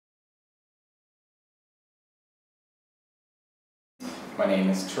My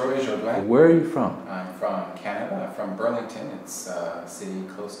name is Troy Jodoin. Where are you from? I'm from Canada. I'm from Burlington. It's a city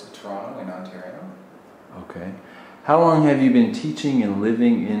close to Toronto in Ontario. Okay. How long have you been teaching and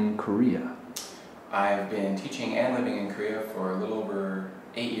living in Korea? I've been teaching and living in Korea for a little over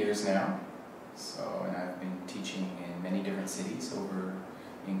 8 years now. And I've been teaching in many different cities over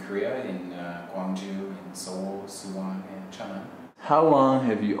in Korea, in Gwangju, in Seoul, Suwon, and Cheonan. How long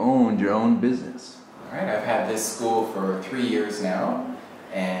have you owned your own business? Alright, I've had this school for 3 years now,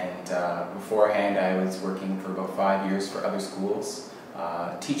 and beforehand I was working for about 5 years for other schools,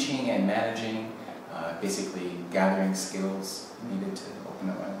 teaching and managing, basically gathering skills needed to open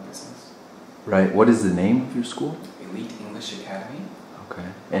up my own business. Right. What is the name of your school? Elite English Academy. Okay.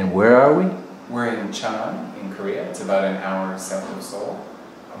 And where are we? We're in Cheonan, in Korea. It's about an hour south of Seoul.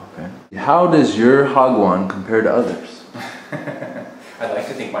 Okay. How does your Hagwon compare to others? I'd like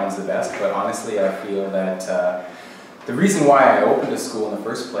to think mine's the best, but honestly I feel that the reason why I opened a school in the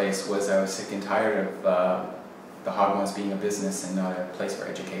first place was I was sick and tired of the Hagwons being a business and not a place for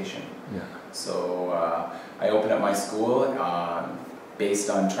education. Yeah. So I opened up my school based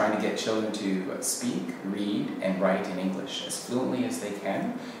on trying to get children to speak, read, and write in English as fluently as they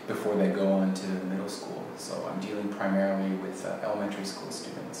can before they go on to middle school. So I'm dealing primarily with elementary school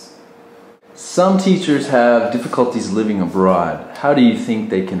students. Some teachers have difficulties living abroad. How do you think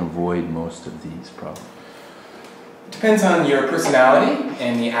they can avoid most of these problems? It depends on your personality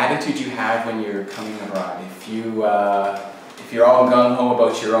and the attitude you have when you're coming abroad. If you're all gung-ho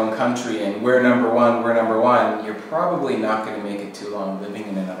about your own country and we're number one, you're probably not going to make it too long living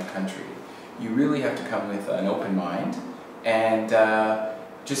in another country. You really have to come with an open mind and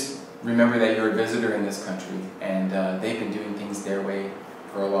just remember that you're a visitor in this country and they've been doing things their way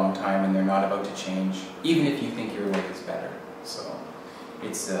for a long time and they're not about to change, even if you think your way is better. So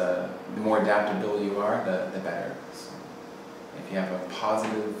it's the more adaptable you are, the better. So if you have a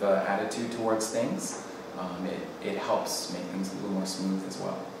positive attitude towards things, it helps make things a little more smooth as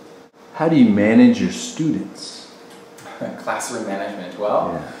well. How do you manage your students? Classroom management.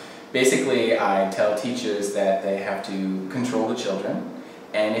 Well, basically I tell teachers that they have to control the children,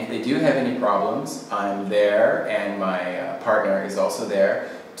 and if they do have any problems, I'm there and my partner is also there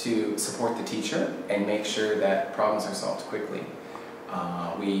to support the teacher and make sure that problems are solved quickly.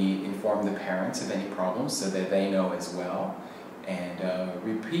 We inform the parents of any problems so that they know as well. And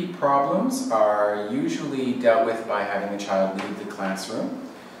repeat problems are usually dealt with by having the child leave the classroom.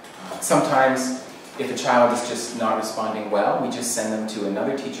 Sometimes if a child is just not responding well, we just send them to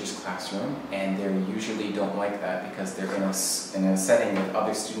another teacher's classroom, and they usually don't like that because they're in a setting with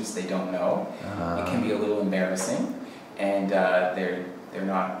other students they don't know. It can be a little embarrassing, and they're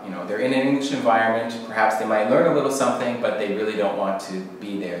not, they're in an English environment. Perhaps they might learn a little something, but they really don't want to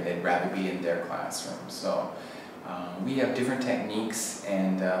be there. They'd rather be in their classroom. So we have different techniques,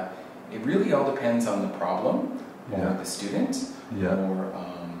 and it really all depends on the problem, or the student, or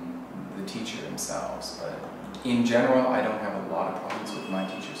the teacher themselves. But in general, I don't have a lot of problems with my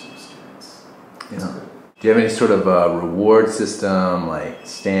teachers and students. It's good. Do you have any sort of reward system, like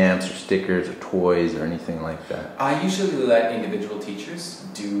stamps or stickers or toys or anything like that? I usually let individual teachers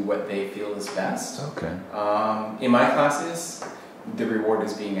do what they feel is best. Okay. In my classes, the reward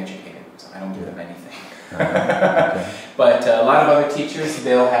is being educated, so I don't give them anything. Okay. But a lot of other teachers,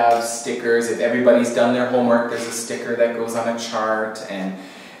 they'll have stickers. If everybody's done their homework, there's a sticker that goes on a chart, and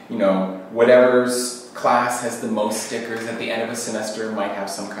whatever's class has the most stickers at the end of a semester might have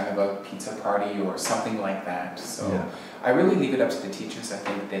some kind of a pizza party or something like that. So I really leave it up to the teachers. I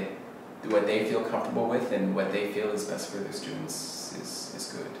think that what they feel comfortable with and what they feel is best for their students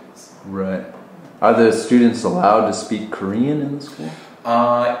is good. So. Right. Are the students allowed to speak Korean in the school?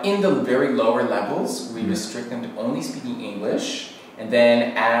 In the very lower levels, we restrict them to only speaking English, and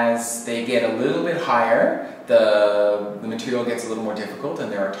then as they get a little bit higher, the material gets a little more difficult,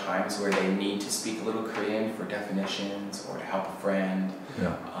 and there are times where they need to speak a little Korean for definitions or to help a friend.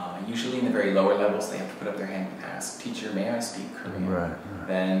 Usually in the very lower levels, they have to put up their hand and ask, "Teacher, may I speak Korean?" Right.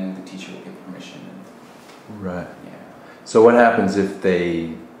 Then the teacher will give permission. Right. Yeah. So what happens if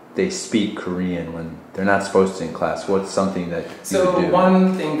they speak Korean when they're not supposed to in class? What's something that you would do? So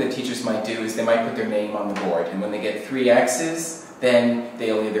one thing that teachers might do is they might put their name on the board, and when they get 3 X's, then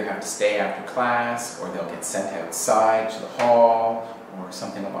they'll either have to stay after class, or they'll get sent outside to the hall, or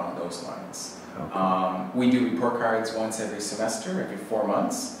something along those lines. Okay. We do report cards once every semester, every 4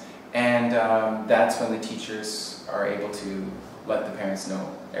 months, and that's when the teachers are able to let the parents know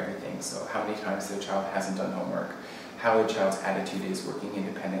everything. So how many times their child hasn't done homework, how their child's attitude is working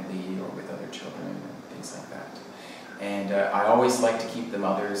independently or with other children, and things like that. And I always like to keep the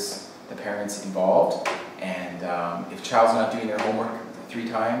mothers, the parents involved, and if a child's not doing their homework, 3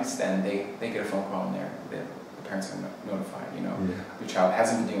 times, then they get a phone call and the parents are notified, you know, your child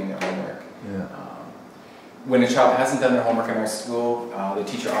hasn't been doing their homework. When a child hasn't done their homework in our school, the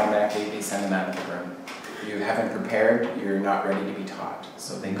teacher automatically, they send them out of the room. You haven't prepared, you're not ready to be taught.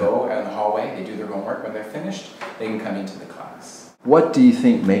 So they go out in the hallway, they do their homework. When they're finished, they can come into the class. What do you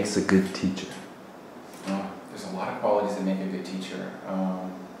think makes a good teacher? There's a lot of qualities that make a good teacher.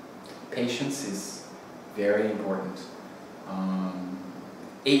 Patience is very important.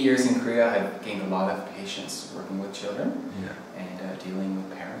 8 years in Korea, I've gained a lot of patience working with children and dealing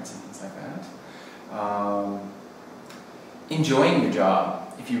with parents and things like that. Enjoying your job.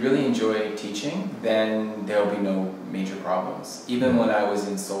 If you really enjoy teaching, then there will be no major problems. Even when I was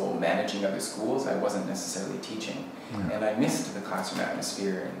in Seoul managing other schools, I wasn't necessarily teaching. And I missed the classroom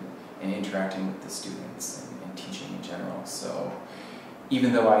atmosphere and interacting with the students and teaching in general. So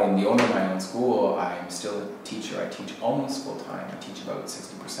even though I am the owner of my own school, I'm still a teacher. I teach almost full time. I teach about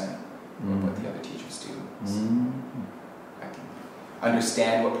 60% of what the other teachers do. So I can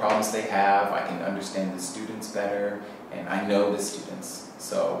understand what problems they have. I can understand the students better, and I know the students.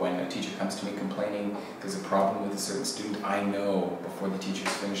 So when a teacher comes to me complaining there's a problem with a certain student, I know before the teachers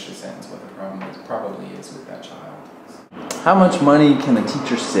finish their sentence what the problem probably is with that child. How much money can a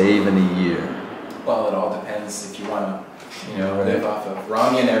teacher save in a year? Well, it all depends. If you want to, live off of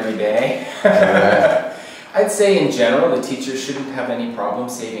ramen every day. I'd say in general the teacher shouldn't have any problem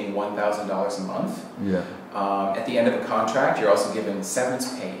saving $1,000 a month. At the end of a contract, you're also given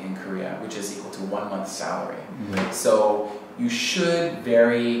severance pay in Korea, which is equal to 1 month's salary. So you should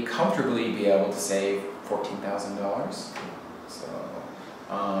very comfortably be able to save $14,000. So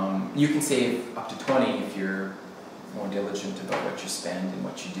you can save up to 20 if you're more diligent about what you spend and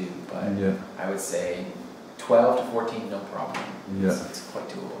what you do. But I would say 12 to 14, no problem. So it's quite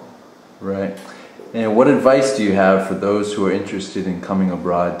doable. Right. And what advice do you have for those who are interested in coming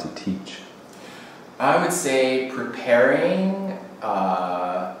abroad to teach? I would say preparing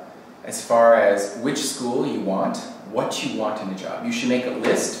as far as which school you want, what you want in a job. You should make a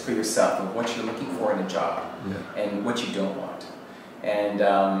list for yourself of what you're looking for in a job and what you don't want. And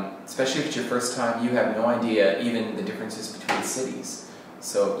especially if it's your first time, you have no idea even the differences between cities.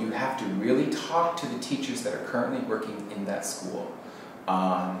 So you have to really talk to the teachers that are currently working in that school.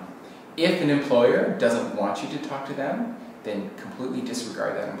 If an employer doesn't want you to talk to them, then completely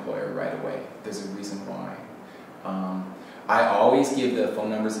disregard that employer right away. There's a reason why. I always give the phone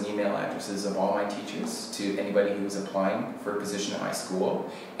numbers and email addresses of all my teachers to anybody who is applying for a position at my school,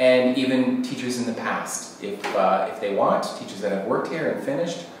 and even teachers in the past. If they want, teachers that have worked here and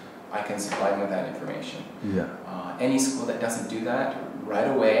finished, I can supply them with that information. Any school that doesn't do that right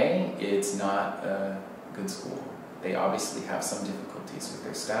away, it's not a good school. They obviously have some difficulties with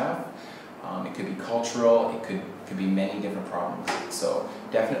their staff. It could be cultural, it could be many different problems. So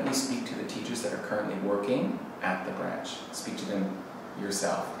definitely speak to the teachers that are currently working at the branch. Speak to them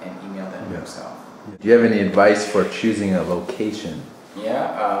yourself and email them yourself. Do you have any advice for choosing a location?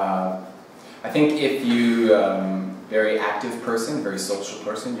 I think if you're very active person, very social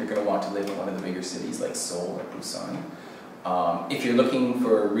person, you're going to want to live in one of the bigger cities like Seoul or Busan. If you're looking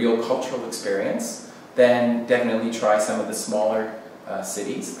for a real cultural experience, then definitely try some of the smaller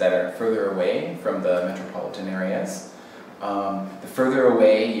cities that are further away from the metropolitan areas. The further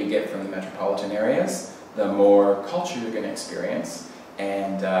away you get from the metropolitan areas, the more culture you're going to experience.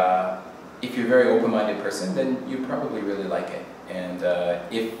 And if you're a very open-minded person, then you probably really like it. And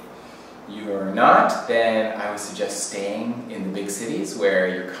if you're not, then I would suggest staying in the big cities where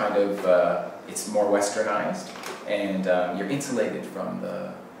you're kind of, it's more westernized, and you're insulated from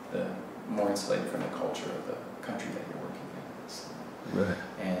more insulated from the culture of the country that you're working in. So.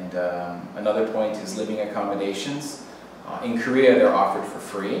 And another point is living accommodations. In Korea, they're offered for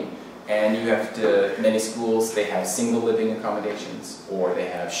free, and you have to, many schools, they have single living accommodations or they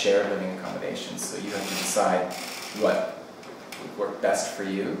have shared living accommodations, so you have to decide what would work best for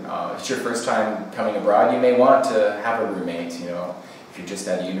you. If it's your first time coming abroad, you may want to have a roommate. If you're just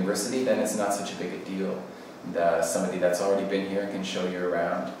at a university, then it's not such a big a deal. And, somebody that's already been here and can show you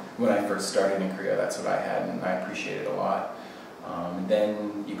around. When I first started in Korea, that's what I had, and I appreciated it a lot.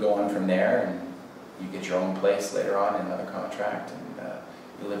 Then you go on from there, and you get your own place later on in another contract, and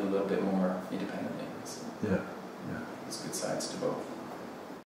you live a little bit more independently. So there's good sides to both.